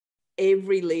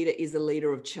every leader is a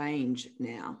leader of change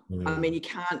now. I mean, Mm. you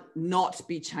can't not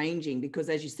be changing because,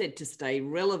 as you said, to stay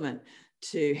relevant,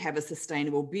 to have a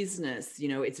sustainable business,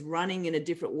 it's running in a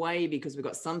different way because we've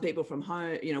got some people from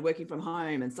home, working from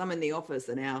home, and some in the office,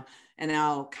 and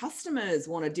our customers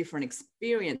want a different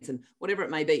experience, and whatever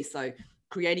it may be. So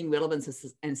creating relevance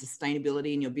and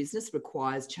sustainability in your business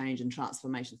requires change and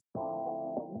transformation.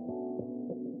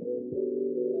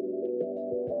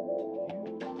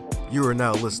 You are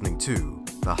now listening to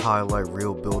the Highlight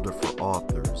Reel Builder for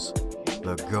Authors,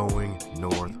 the Going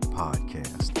North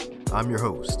podcast. I'm your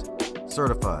host,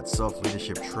 certified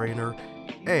self-leadership trainer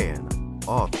and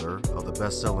author of the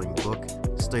best-selling book,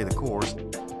 Stay the Course,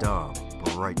 Dom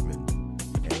Brightman.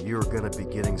 And you're going to be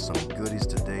getting some goodies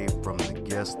today from the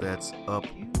guest that's up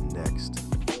next.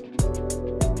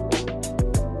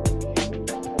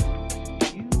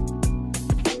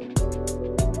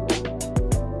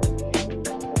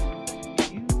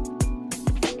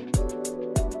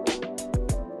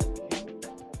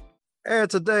 And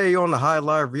today on the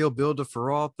Highlight Reel Builder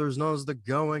for Authors, known as the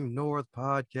Going North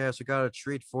podcast, we got a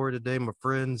treat for you today, my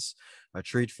friends. A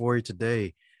treat for you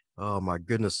today. Oh my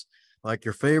goodness. Like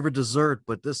your favorite dessert,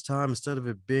 but this time, instead of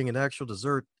it being an actual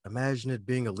dessert, imagine it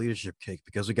being a leadership cake,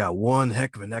 because we got one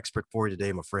heck of an expert for you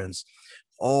today, my friends.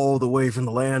 All the way from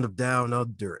the land of down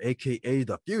under, aka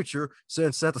the future,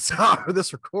 since at the time of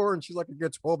this recording, she's like a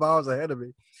good 12 hours ahead of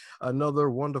me.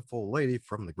 Another wonderful lady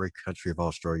from the great country of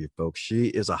Australia, folks. She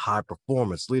is a high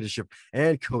performance leadership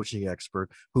and coaching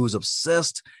expert who's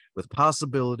obsessed with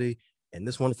possibility. And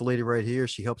this wonderful lady right here,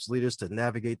 she helps leaders to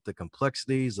navigate the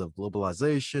complexities of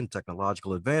globalization,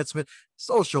 technological advancement,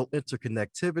 social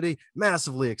interconnectivity,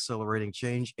 massively accelerating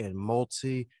change, and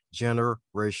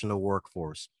multi-generational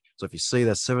workforce. So if you say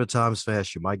that 7 times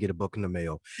fast, you might get a book in the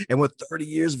mail. And with 30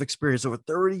 years of experience, over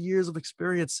 30 years of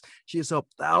experience, she has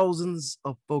helped thousands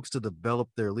of folks to develop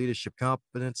their leadership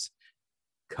confidence,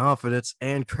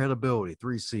 and credibility.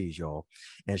 3 C's, y'all.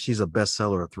 And she's a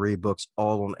bestseller of 3 books,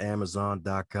 all on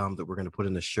Amazon.com, that we're going to put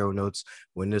in the show notes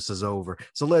when this is over.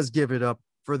 So let's give it up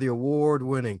for the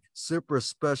award-winning, super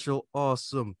special,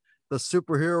 awesome, the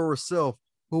superhero herself,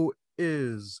 who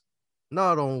is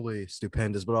not only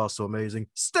stupendous, but also amazing,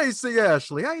 Stacey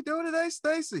Ashley. How you doing today,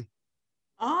 Stacey?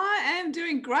 I am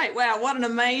doing great. Wow, what an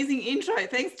amazing intro.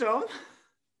 Thanks, Tom.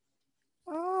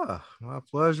 My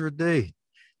pleasure indeed.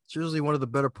 It's usually one of the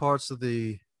better parts of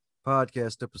the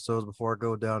podcast episodes before I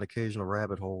go down occasional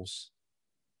rabbit holes.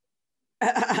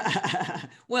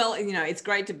 Well, it's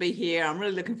great to be here. I'm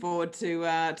really looking forward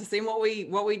to seeing what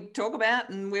we talk about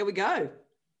and where we go.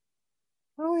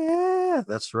 Oh yeah,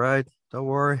 that's right. Don't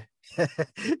worry.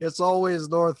 It's always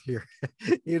north here.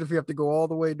 Even if you have to go all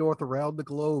the way north around the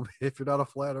globe, if you're not a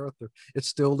flat earther, it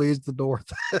still leads to north.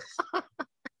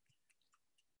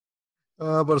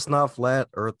 But it's not flat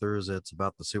earthers. It's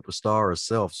about the superstar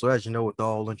herself. So as you know, with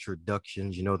all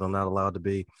introductions, they're not allowed to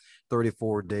be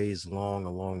 34 days long,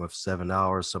 along with 7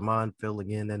 hours. So mind filling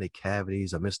in any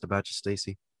cavities I missed about you,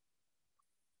 Stacey?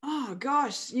 Oh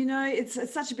gosh,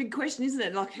 it's such a big question, isn't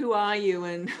it? Like, who are you,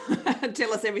 and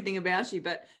tell us everything about you.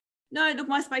 But no, look,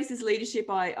 my space is leadership.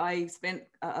 I spent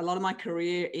a lot of my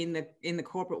career in the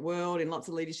corporate world in lots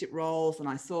of leadership roles, and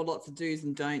I saw lots of do's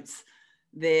and don'ts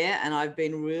there. And I've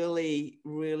been really,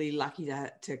 really lucky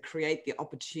to create the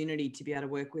opportunity to be able to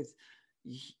work with,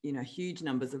 huge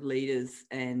numbers of leaders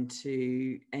and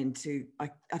to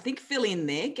I think fill in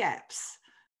their gaps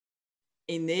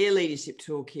in their leadership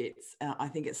toolkits. I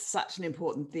think it's such an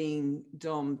important thing,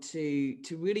 Dom, to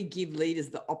really give leaders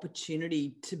the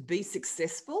opportunity to be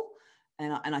successful.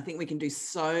 And I think we can do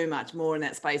so much more in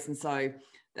that space. And so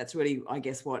that's really, I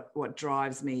guess, what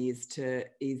drives me is to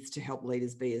help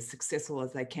leaders be as successful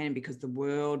as they can, because the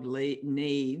world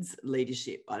needs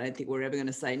leadership. I don't think we're ever going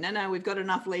to say, no, we've got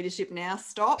enough leadership now,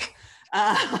 stop.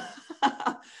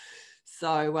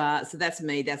 So that's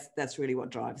me. That's really what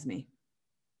drives me.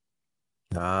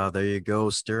 There you go,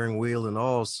 steering wheel and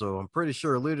all. So I'm pretty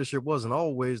sure leadership wasn't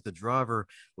always the driver.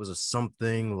 Was it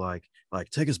something like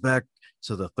take us back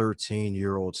to the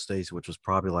 13-year-old Stacey, which was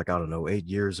probably 8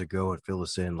 years ago, and fill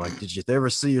us in. Like, did you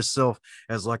ever see yourself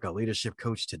as like a leadership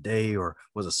coach today, or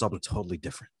was it something totally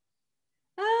different?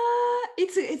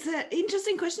 It's an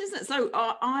interesting question, isn't it? So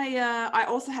I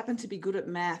also happen to be good at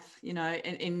math,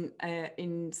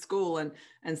 in school, and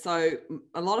so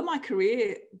a lot of my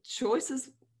career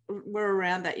choices were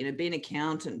around that, be an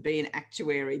accountant, be an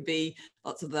actuary, be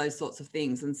lots of those sorts of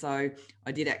things. And so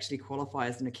I did actually qualify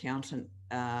as an accountant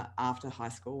after high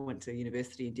school, went to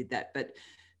university and did that.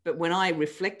 But when I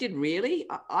reflected, really,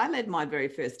 I led my very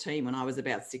first team when I was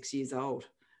about 6 years old.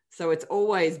 So it's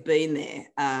always been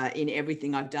there in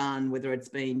everything I've done, whether it's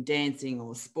been dancing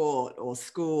or sport or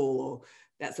school or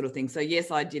that sort of thing. So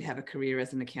yes, I did have a career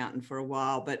as an accountant for a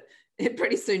while, but it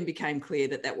pretty soon became clear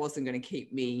that that wasn't going to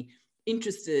keep me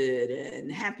interested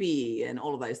and happy and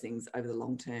all of those things over the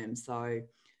long term. So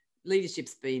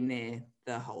leadership's been there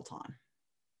the whole time.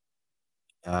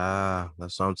 Ah,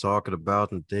 that's what I'm talking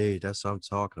about indeed. That's what I'm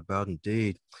talking about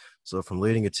indeed. So from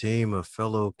leading a team of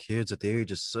fellow kids at the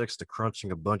age of 6 to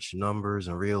crunching a bunch of numbers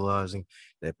and realizing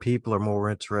that people are more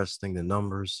interesting than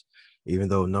numbers, even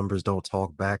though numbers don't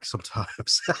talk back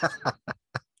sometimes.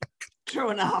 True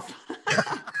enough.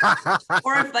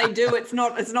 Or if they do, it's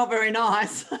not very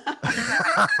nice.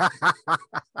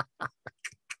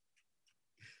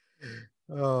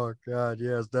 Oh God,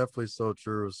 yeah, it's definitely so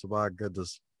true. So my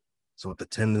goodness. So with the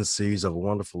tendencies of a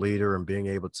wonderful leader and being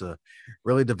able to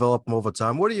really develop them over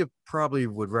time, what do you probably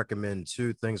would recommend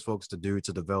 2 things folks to do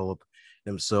to develop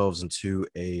themselves into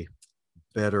a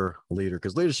better leader?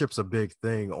 Because leadership's a big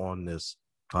thing on this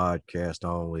podcast,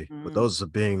 not only with those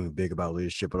being big about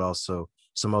leadership, but also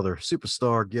some other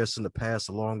superstar guests in the past,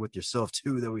 along with yourself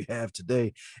too, that we have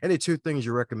today. Any 2 things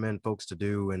you recommend folks to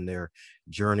do in their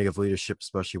journey of leadership,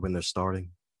 especially when they're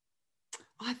starting?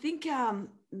 I think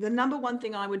the number one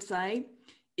thing I would say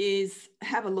is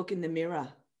have a look in the mirror,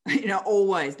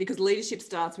 always, because leadership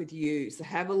starts with you. So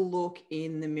have a look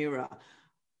in the mirror.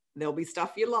 There'll be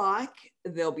stuff you like,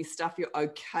 there'll be stuff you're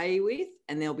okay with,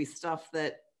 and there'll be stuff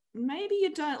that maybe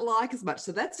you don't like as much.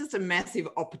 So that's just a massive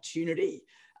opportunity.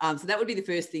 So that would be the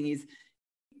first thing, is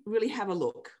really have a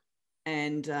look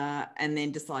and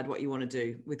then decide what you want to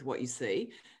do with what you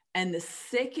see. And the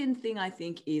second thing I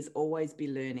think is always be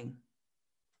learning.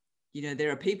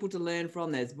 There are people to learn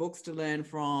from, there's books to learn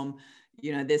from,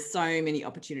 there's so many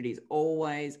opportunities.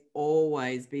 Always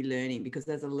be learning, because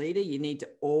as a leader, you need to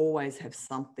always have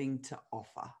something to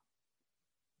offer.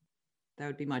 That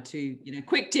would be my 2,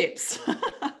 quick tips.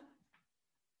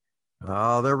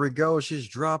 Oh, there we go. She's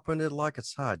dropping it like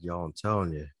it's hot, y'all. I'm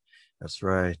telling you. That's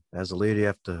right. As a leader, you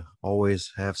have to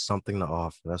always have something to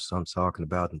offer. That's what I'm talking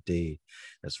about, indeed.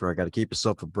 That's right. Got to keep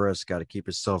yourself abreast, got to keep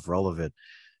yourself relevant.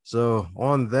 So,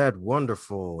 on that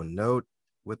wonderful note,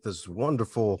 with this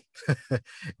wonderful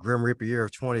Grim Reaper year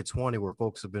of 2020, where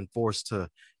folks have been forced to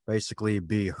basically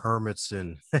be hermits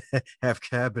and have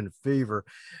cabin fever,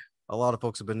 a lot of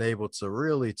folks have been able to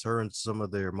really turn some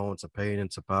of their moments of pain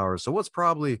into power. So, what's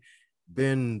probably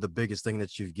been the biggest thing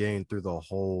that you've gained through the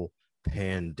whole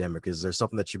pandemic? Is there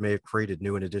something that you may have created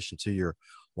new in addition to your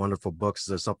wonderful books? Is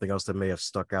there something else that may have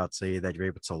stuck out to you that you're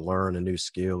able to learn a new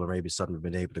skill, or maybe something you've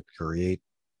been able to create?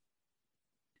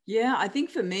 Yeah, I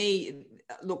think for me,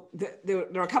 look, there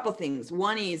are a couple of things.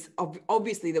 One is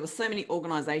obviously there were so many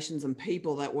organizations and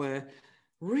people that were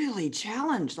really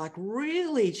challenged,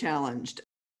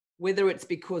 whether it's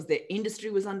because their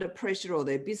industry was under pressure or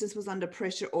their business was under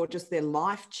pressure, or just their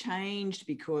life changed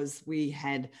because we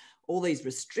had all these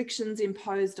restrictions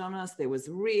imposed on us. There was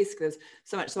risk, there's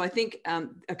so much. So I think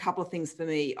a couple of things for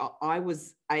me, I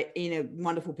was in a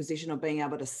wonderful position of being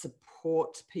able to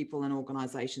support people and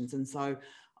organizations. And so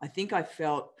I think I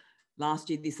felt last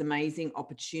year this amazing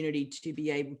opportunity to be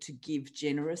able to give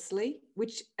generously,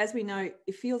 which, as we know,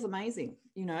 it feels amazing,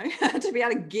 to be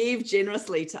able to give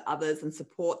generously to others and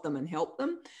support them and help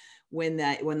them when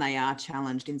they are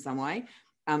challenged in some way.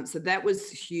 So that was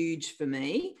huge for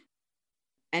me,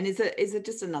 and is it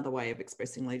just another way of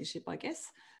expressing leadership, I guess.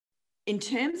 In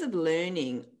terms of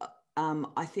learning,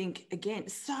 I think, again,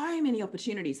 so many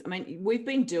opportunities. I mean, we've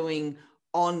been doing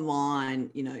online,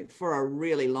 for a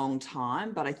really long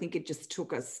time, but I think it just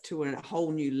took us to a whole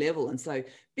new level. And so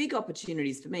big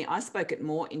opportunities for me. I spoke at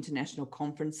more international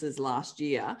conferences last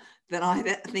year than I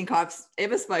think I've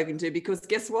ever spoken to, because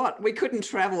guess what? We couldn't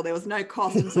travel. There was no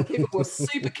cost. And so people were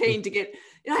super keen to get,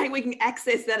 hey, we can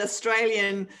access that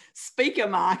Australian speaker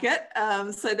market.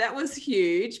 So that was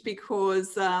huge,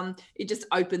 because it just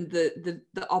opened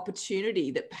the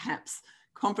opportunity that perhaps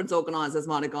conference organisers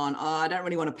might have gone, I don't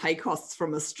really want to pay costs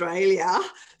from Australia.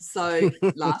 So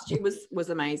last year was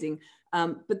amazing.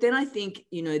 But then I think,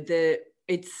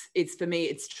 it's for me,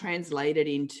 it's translated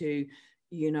into,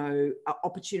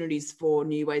 opportunities for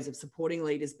new ways of supporting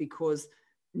leaders, because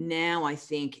now I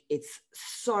think it's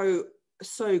so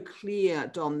clear,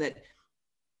 Dom, that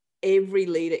every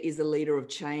leader is a leader of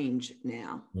change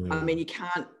now. I mean, you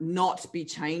can't not be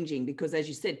changing, because, as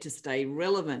you said, to stay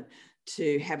relevant,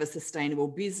 to have a sustainable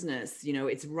business,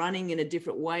 it's running in a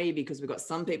different way, because we've got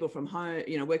some people from home,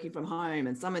 working from home,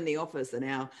 and some in the office,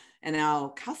 and our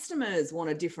customers want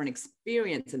a different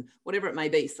experience, and whatever it may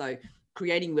be. So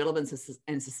creating relevance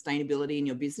and sustainability in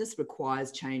your business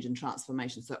requires change and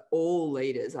transformation. So all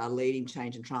leaders are leading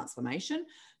change and transformation.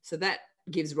 So that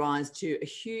gives rise to a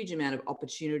huge amount of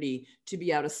opportunity to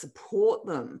be able to support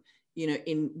them,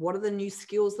 in what are the new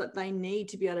skills that they need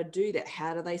to be able to do that?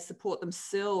 How do they support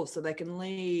themselves so they can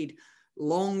lead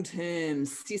long-term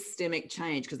systemic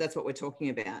change? Because that's what we're talking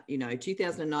about.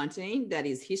 2019, that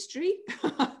is history.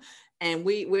 And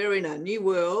we're in a new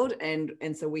world,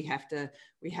 and so we have to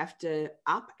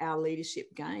up our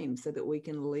leadership game so that we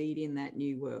can lead in that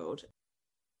new world.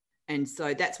 And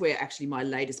so that's where actually my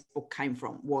latest book came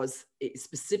from, was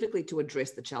specifically to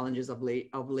address the challenges of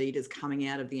leaders coming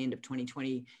out of the end of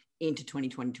 2020 into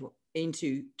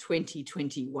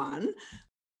 2021.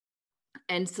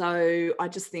 And so I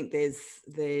just think there's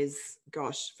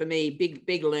gosh, for me,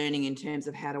 big learning in terms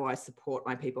of how do I support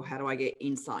my people? How do I get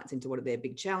insights into what are their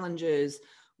big challenges?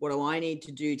 What do I need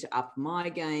to do to up my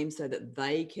game so that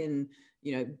they can,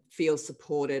 feel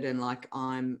supported and like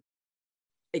I'm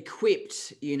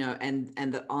equipped, and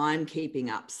that I'm keeping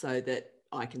up so that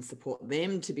I can support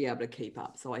them to be able to keep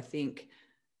up. So I think,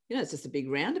 it's just a big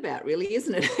roundabout, really,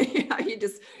 isn't it? You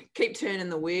just keep turning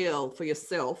the wheel for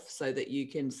yourself so that you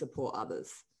can support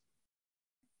others.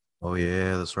 Oh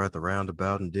yeah, that's right. The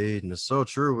roundabout indeed. And it's so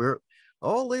true.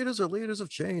 All leaders are leaders of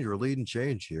change. We're leading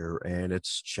change here, and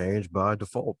it's change by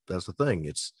default. That's the thing.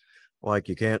 It's like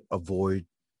you can't avoid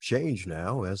change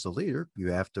now as a leader.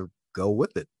 You have to go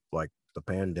with it. Like the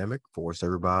pandemic forced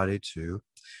everybody to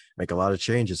make a lot of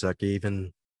changes. Like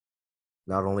even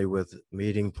not only with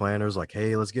meeting planners, like,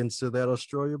 hey, let's get into that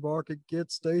Australia market,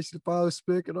 get Stacey finally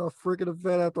speaking our freaking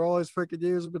event after all these freaking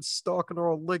years. I've been stalking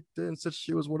her on LinkedIn since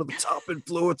she was one of the top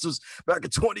influencers back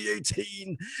in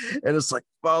 2018. And it's like,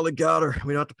 finally got her.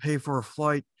 We don't have to pay for her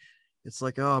flight. It's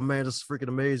like, oh man, this is freaking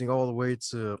amazing, all the way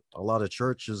to a lot of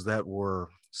churches that were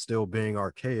still being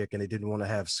archaic and they didn't want to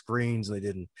have screens and they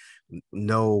didn't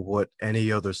know what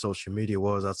any other social media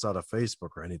was outside of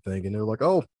Facebook or anything. And they're like,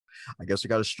 oh, I guess we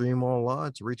got to stream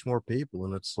online to reach more people.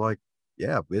 And it's like,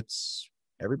 yeah, it's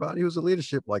everybody who's in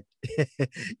leadership. Like,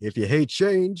 if you hate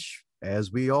change,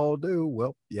 as we all do,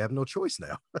 well, you have no choice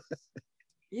now.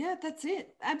 Yeah, that's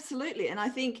it. Absolutely. And I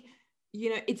think,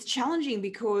 it's challenging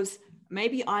because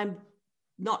maybe I'm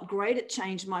not great at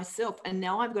change myself, and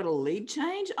now I've got to lead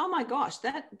change. Oh my gosh,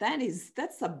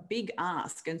 that's a big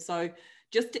ask. And so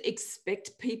just to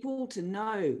expect people to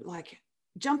know, like,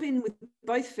 jump in with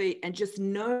both feet and just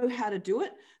know how to do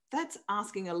it, that's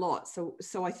asking a lot.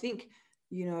 So I think,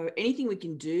 anything we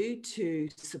can do to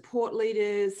support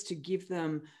leaders, to give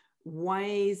them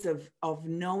ways of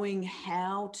knowing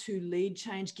how to lead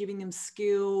change, giving them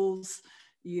skills,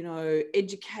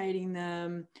 educating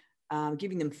them,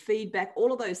 giving them feedback,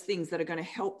 all of those things that are going to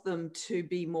help them to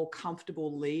be more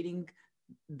comfortable leading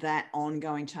that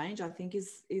ongoing change, I think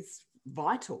is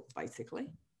vital, basically.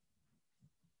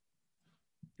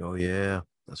 Oh, yeah,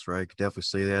 that's right. Could definitely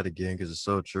say that again because it's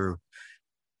so true.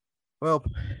 Well,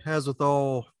 as with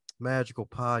all magical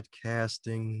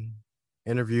podcasting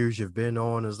interviews you've been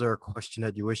on, is there a question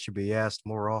that you wish to be asked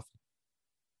more often?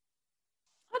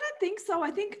 I don't think so.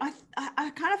 I think I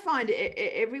kind of find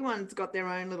everyone's got their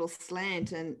own little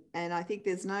slant, and I think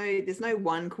there's no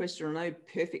one question or no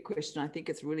perfect question. I think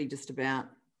it's really just about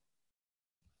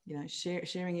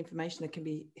sharing information that can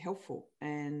be helpful,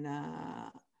 and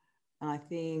I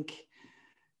think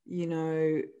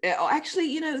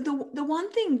actually the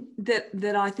one thing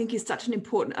that I think is such an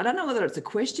important, I don't know whether it's a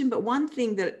question, but one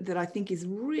thing that I think is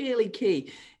really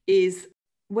key is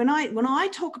when I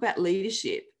talk about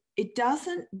leadership,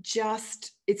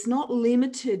 it's not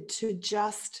limited to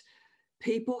just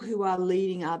people who are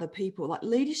leading other people. Like,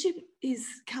 leadership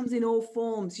comes in all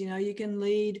forms. You can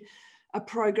lead a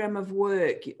program of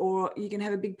work, or you can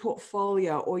have a big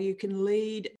portfolio, or you can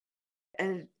lead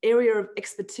an area of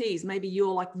expertise. Maybe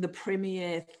you're like the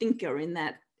premier thinker in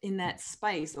that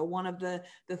space, or one of the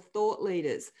thought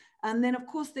leaders. And then of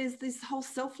course there's this whole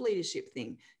self-leadership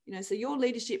thing. So your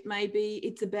leadership, maybe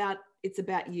it's about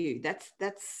you.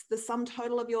 That's the sum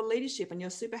total of your leadership, and you're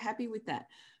super happy with that.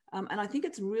 And I think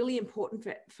it's really important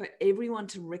for everyone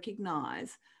to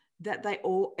recognize that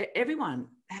everyone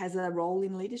has a role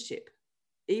in leadership,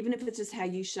 even if it's just how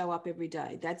you show up every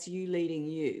day. That's you leading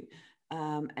you.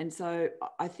 And so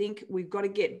I think we've got to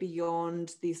get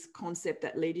beyond this concept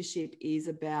that leadership is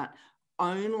about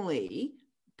only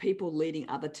people leading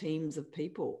other teams of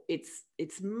people.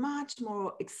 It's much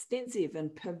more extensive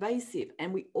and pervasive,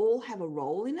 and we all have a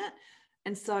role in it.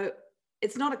 And so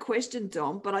it's not a question,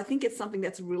 Dom, but I think it's something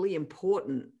that's really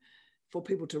important for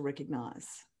people to recognize.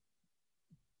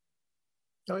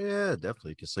 Oh yeah,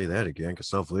 definitely. You can say that again, because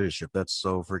self-leadership, that's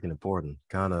so freaking important.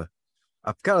 Kind of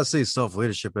I've kind of see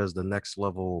self-leadership as the next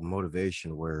level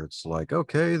motivation where it's like,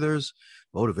 okay, there's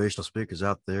motivational speakers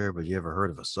out there, but you ever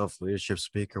heard of a self-leadership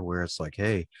speaker where it's like,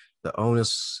 hey, the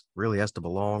onus really has to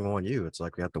belong on you. It's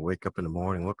like we have to wake up in the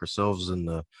morning, look ourselves in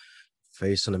the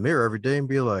face in the mirror every day and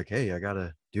be like, hey, I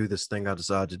gotta do this thing I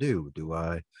decide to do. Do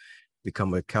I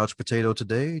become a couch potato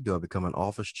today? Do I become an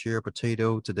office chair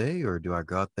potato today? Or do I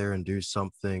go out there and do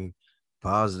something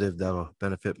positive that'll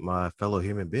benefit my fellow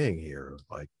human being here?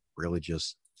 Like really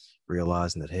just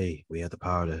realizing that, hey, we have the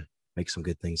power to make some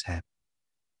good things happen.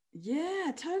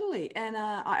 Yeah, totally. And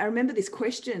I remember this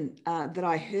question that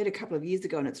I heard a couple of years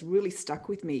ago, and it's really stuck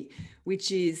with me,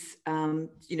 which is,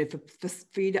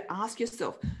 for you to ask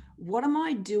yourself, what am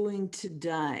I doing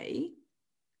today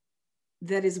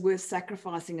that is worth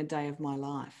sacrificing a day of my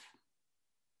life?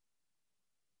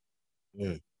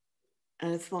 Mm.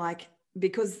 And it's like,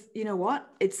 because you know what?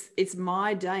 It's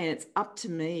my day and it's up to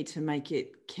me to make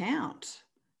it count.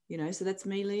 So that's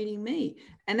me leading me.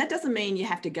 And that doesn't mean you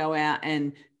have to go out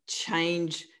and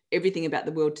change everything about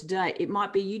the world today. It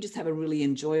might be you just have a really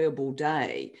enjoyable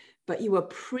day, but you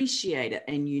appreciate it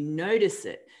and you notice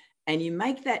it and you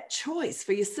make that choice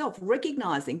for yourself,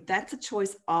 recognizing that's a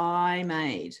choice I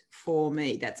made for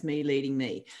me. That's me leading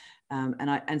me.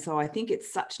 And so I think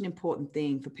it's such an important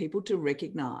thing for people to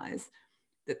recognize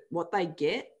that what they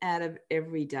get out of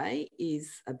every day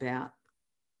is about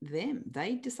them.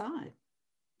 They decide,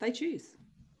 they choose.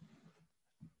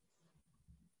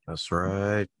 That's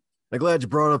right. I'm glad you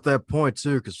brought up that point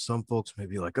too, because some folks may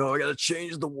be like, oh, I got to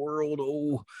change the world.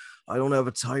 Oh, I don't have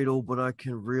a title, but I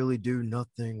can really do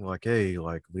nothing. Like, hey,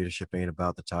 like leadership ain't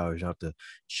about the title. You have to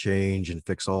change and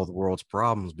fix all the world's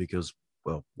problems because,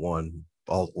 well, one,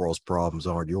 all the world's problems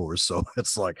aren't yours. So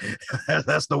it's like,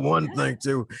 that's the one Yeah. thing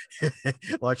too.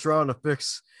 Like trying to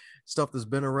fix stuff that's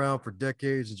been around for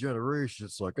decades and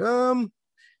generations. It's like, let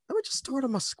me just start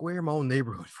in my square, my own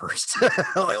neighborhood first. Like,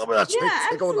 let me not Yeah,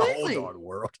 take over the whole absolutely. darn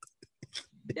world.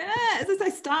 Yeah, as I say,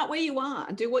 start where you are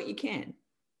and do what you can,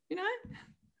 you know?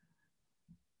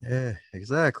 Yeah,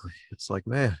 exactly. It's like,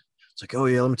 man, it's like, oh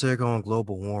yeah, let me take on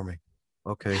global warming.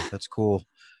 Okay, that's cool.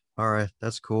 All right,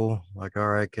 that's cool. Like, all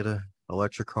right, get a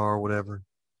electric car or whatever.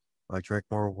 Like, drink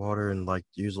more water and like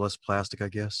use less plastic, I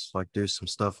guess. Like, do some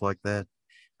stuff like that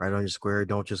right on your square.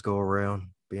 Don't just go around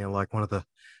being like one of the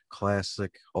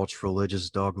classic ultra religious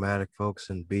dogmatic folks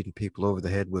and beating people over the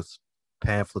head with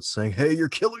pamphlets saying, hey, you're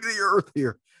killing the earth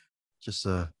here. Just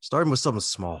starting with something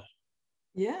small.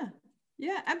 Yeah.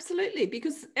 Yeah, absolutely.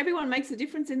 Because everyone makes a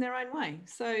difference in their own way.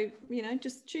 So,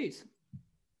 just choose.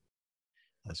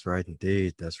 That's right,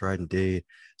 indeed. That's right, indeed.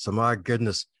 So, my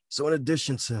goodness. So, in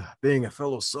addition to being a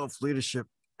fellow self leadership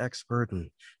expert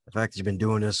and the fact that you've been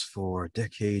doing this for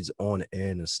decades on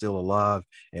end and still alive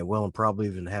and well, and probably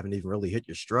even haven't even really hit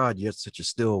your stride yet, since you're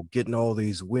still getting all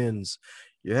these wins,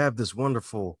 you have this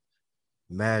wonderful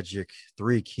magic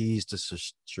three keys to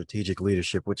strategic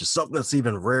leadership, which is something that's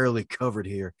even rarely covered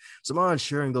here. So, mind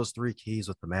sharing those three keys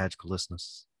with the magical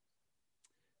listeners?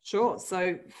 Sure.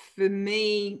 So for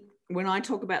me, when I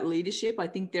talk about leadership, I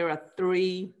think there are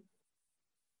three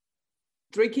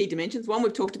key dimensions. One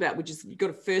we've talked about, which is you've got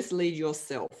to first lead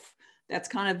yourself. That's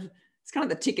it's kind of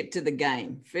the ticket to the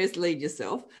game. First lead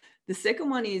yourself. The second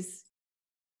one is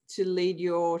to lead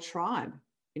your tribe,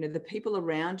 the people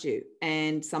around you.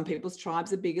 And some people's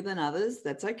tribes are bigger than others.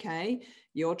 That's okay.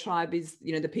 Your tribe is,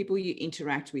 the people you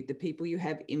interact with, the people you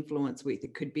have influence with.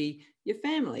 It could be your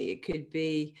family. It could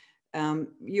be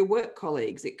your work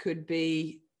colleagues. It could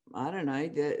be, I don't know,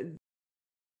 the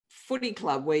footy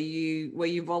club where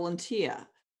you volunteer.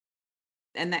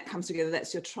 And that comes together,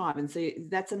 that's your tribe. And so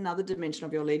that's another dimension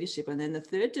of your leadership. And then the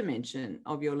third dimension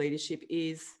of your leadership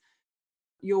is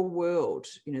your world,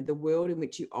 the world in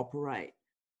which you operate.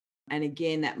 And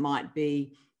again, that might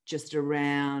be just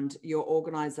around your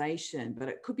organization, but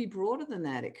it could be broader than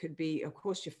that. It could be, of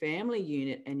course, your family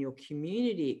unit and your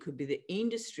community. It could be the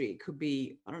industry. It could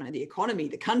be, I don't know, the economy,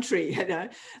 the country,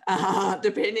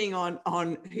 depending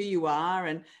on who you are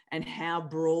and how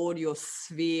broad your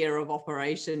sphere of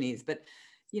operation is. But,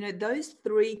 those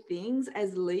three things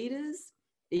as leaders,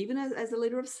 even as a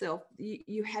leader of self,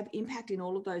 you have impact in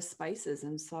all of those spaces.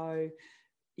 And so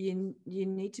you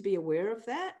need to be aware of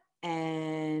that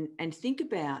and think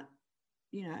about,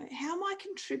 how am I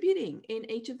contributing in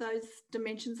each of those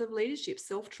dimensions of leadership,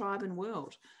 self, tribe, and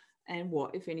world? And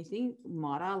what, if anything,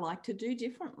 might I like to do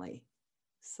differently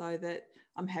so that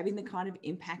I'm having the kind of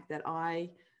impact that I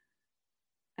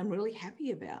am really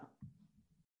happy about?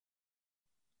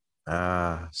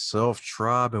 Ah, self,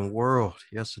 tribe, and world.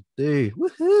 Yes, indeed.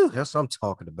 Woohoo! That's what I'm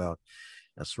talking about.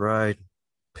 That's right.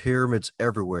 Pyramids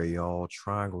everywhere, y'all.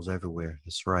 Triangles everywhere.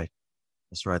 That's right.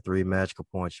 That's right. Three magical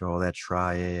points, y'all. That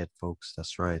triad, folks.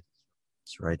 That's right.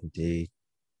 That's right, indeed.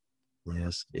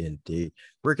 Yes, indeed.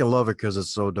 Freaking love it because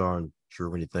it's so darn true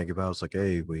when you think about it. It's like,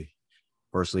 hey, we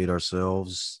first lead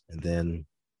ourselves and then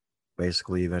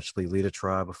basically eventually lead a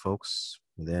tribe of folks.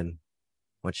 And then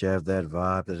once you have that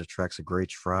vibe that attracts a great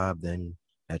tribe, then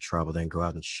that tribe will then go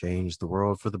out and change the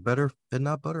world for the better and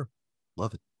not better.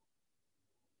 Love it.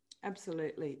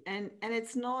 Absolutely. And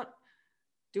it's not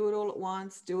do it all at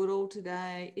once, do it all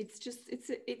today. It's just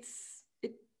it's a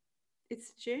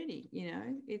journey, you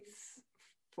know. It's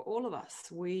for all of us.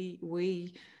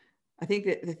 We I think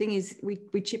that the thing is we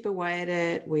chip away at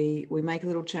it, we make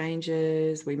little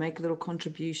changes, we make little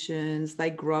contributions, they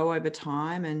grow over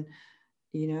time. And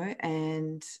you know,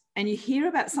 and you hear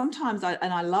about sometimes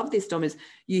and I love this, Dom, is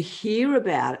you hear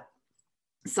about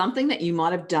something that you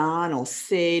might have done or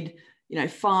said, you know,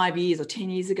 5 years or 10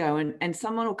 years ago, and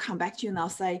someone will come back to you and they'll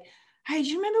say, hey, do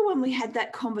you remember when we had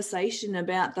that conversation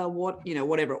about the what, you know,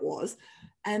 whatever it was?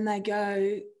 And they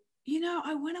go, you know,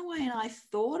 I went away and I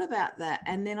thought about that,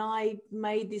 and then I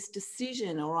made this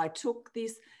decision, or I took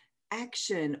this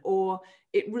action, or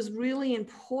it was really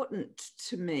important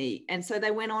to me. And so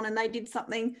they went on and they did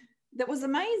something that was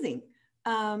amazing.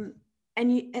 And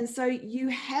so you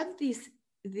have this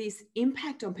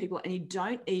impact on people and you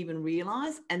don't even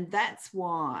realize. And that's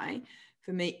why,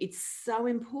 for me, it's so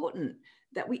important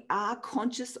that we are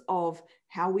conscious of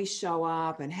how we show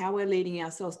up and how we're leading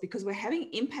ourselves, because we're having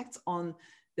impacts on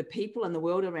the people and the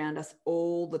world around us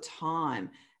all the time.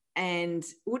 And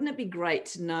wouldn't it be great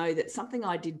to know that something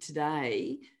I did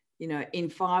today, you know, in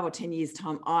 5 or 10 years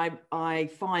time, I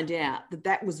find out that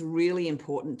that was really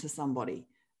important to somebody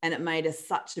and it made us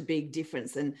such a big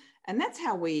difference. And that's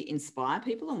how we inspire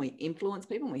people and we influence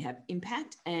people and we have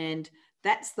impact. And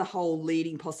that's the whole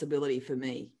leading possibility for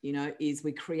me, you know, is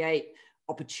we create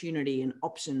opportunity and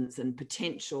options and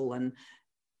potential and,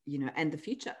 you know, and the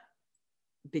future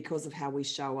because of how we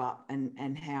show up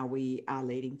and how we are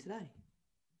leading today.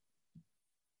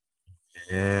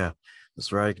 Yeah,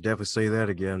 that's right. I could definitely say that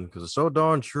again because it's so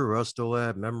darn true. I still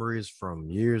have memories from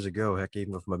years ago. Heck,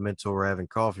 even with my mentor having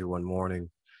coffee one morning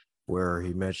where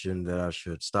he mentioned that I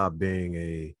should stop being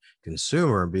a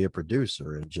consumer and be a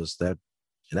producer. And just that,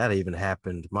 and that even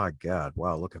happened. My God,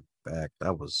 wow, looking back,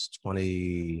 that was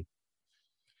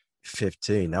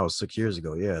 2015. That was 6 years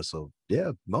ago. Yeah. So,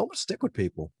 yeah, moments stick with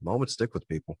people. Moments stick with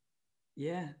people.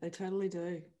 Yeah, they totally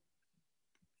do.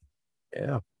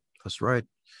 Yeah, that's right.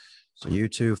 So you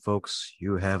too, folks,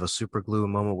 you have a super glue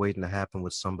moment waiting to happen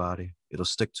with somebody. It'll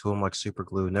stick to them like super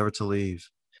glue, never to leave.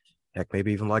 Heck,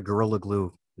 maybe even like gorilla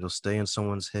glue. It'll stay in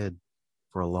someone's head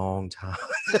for a long time.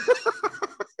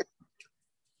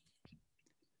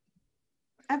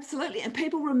 Absolutely. And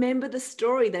people remember the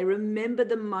story. They remember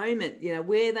the moment, you know,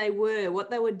 where they were,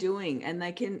 what they were doing, and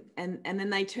they can, and then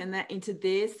they turn that into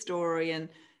their story and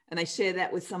they share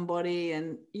that with somebody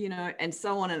and, you know, and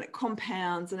so on. And it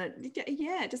compounds and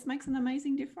it just makes an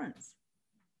amazing difference.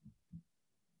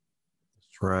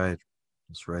 That's right.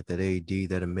 That's right. That AD,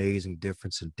 that amazing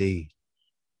difference indeed.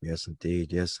 Yes,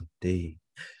 indeed. Yes, indeed.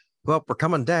 Well, we're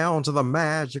coming down to the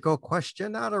magical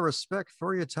question out of respect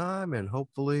for your time and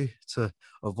hopefully to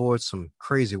avoid some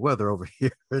crazy weather over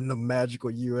here in the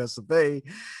magical US of A.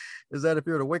 Is that if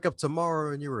you were to wake up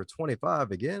tomorrow and you were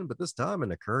 25 again, but this time in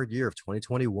the current year of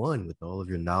 2021 with all of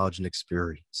your knowledge and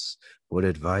experience, what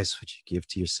advice would you give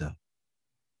to yourself?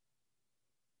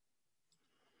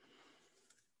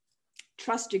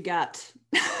 Trust your gut.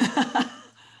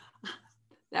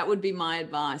 That would be my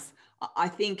advice. I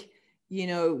think, you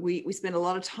know, we spend a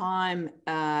lot of time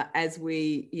as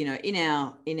we, you know, in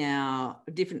our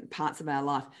different parts of our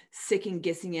life, second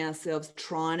guessing ourselves,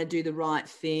 trying to do the right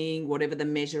thing, whatever the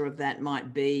measure of that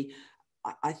might be.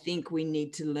 I think we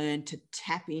need to learn to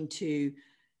tap into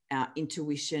our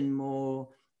intuition more,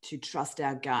 to trust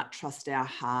our gut, trust our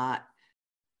heart,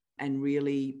 and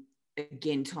really,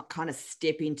 again, to kind of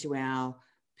step into our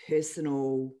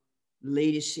personal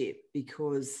leadership,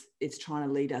 because it's trying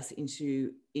to lead us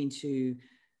into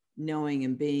knowing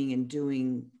and being and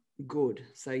doing good.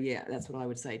 So yeah, that's what I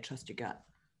would say. Trust your gut.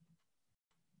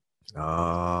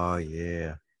 Oh,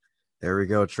 yeah. There we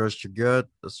go. Trust your gut.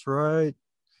 That's right.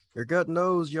 Your gut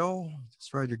knows, y'all.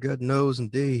 That's right. Your gut knows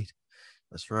indeed.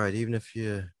 That's right. Even if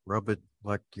you rub it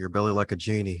like your belly like a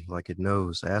genie, like it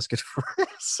knows, ask it for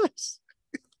answers.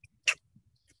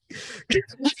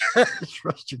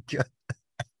 Trust your gut.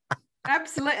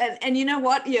 Absolutely. And you know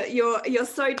what? You're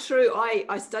so true.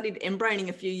 I studied embraining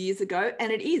a few years ago,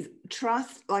 and it is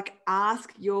trust, like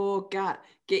ask your gut,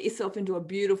 get yourself into a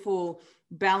beautiful,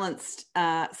 balanced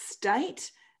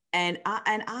state and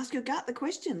ask your gut the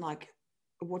question, like,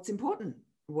 what's important?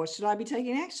 What should I be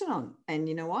taking action on? And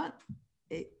you know what?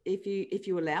 If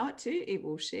you allow it to, it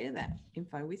will share that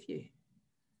info with you.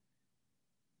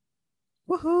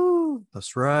 Woohoo!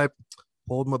 That's right.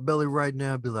 Hold my belly right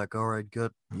now. Be like, all right,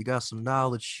 good. You got some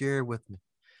knowledge. Share with me.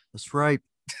 That's right.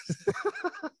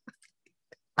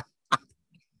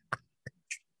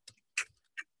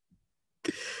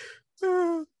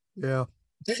 Yeah.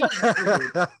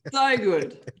 So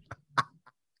good.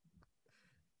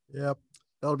 Yep.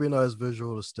 That'll be a nice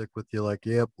visual to stick with you. Like,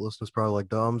 yep, listeners probably like,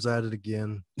 Dom's at it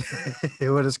again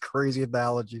with his crazy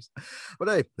analogies. But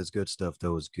hey, it's good stuff,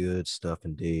 though. It's good stuff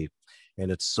indeed.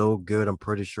 And it's so good. I'm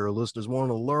pretty sure listeners want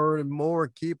to learn more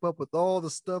and keep up with all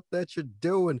the stuff that you're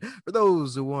doing. For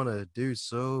those who want to do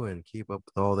so and keep up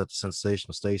with all that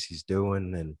sensational Stacey's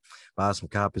doing and buy some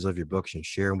copies of your books and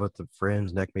share them with their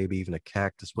friends, neck, maybe even a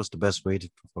cactus, what's the best way for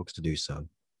folks to do so?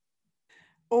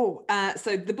 Oh,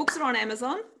 so the books are on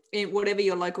Amazon in whatever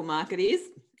your local market is.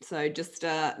 So just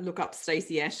look up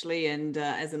Stacey Ashley and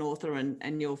as an author,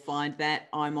 and you'll find that.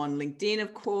 I'm on LinkedIn,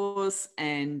 of course,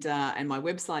 and my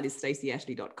website is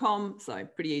staceyashley.com. So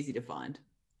pretty easy to find.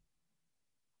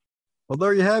 Well,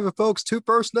 there you have it, folks. 2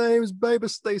 first names, baby.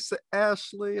 Stacey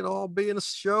Ashley. It'll all be in the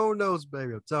show notes,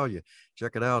 baby. I'm telling you.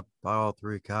 Check it out. Buy all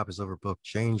 3 copies of her book.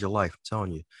 Change your life. I'm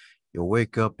telling you. You'll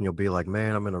wake up and you'll be like,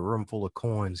 man, I'm in a room full of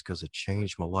coins because it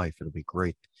changed my life. It'll be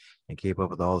great. And keep up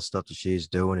with all the stuff that she's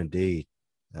doing. Indeed.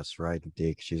 That's right,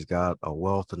 indeed. She's got a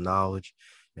wealth of knowledge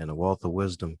and a wealth of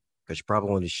wisdom because you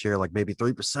probably want to share like maybe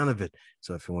 3% of it.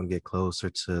 So if you want to get closer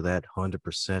to that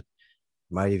 100%,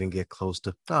 might even get close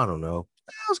to, I don't know,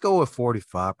 let's go with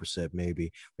 45%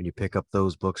 maybe when you pick up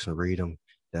those books and read them.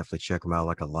 Definitely check them out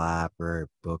like a library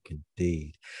book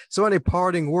indeed. So any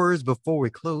parting words before we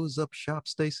close up shop,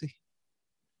 Stacey?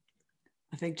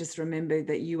 I think just remember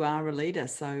that you are a leader.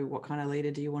 So what kind of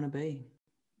leader do you want to be?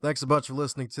 Thanks a bunch for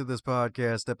listening to this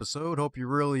podcast episode. Hope you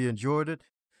really enjoyed it.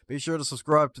 Be sure to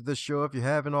subscribe to this show if you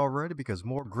haven't already because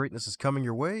more greatness is coming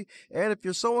your way. And if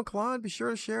you're so inclined, be sure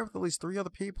to share with at least 3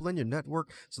 other people in your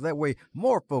network so that way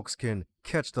more folks can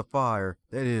catch the fire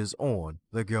that is on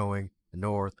the Going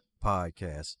North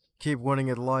podcast. Keep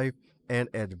winning at life and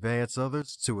advance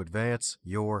others to advance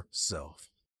yourself.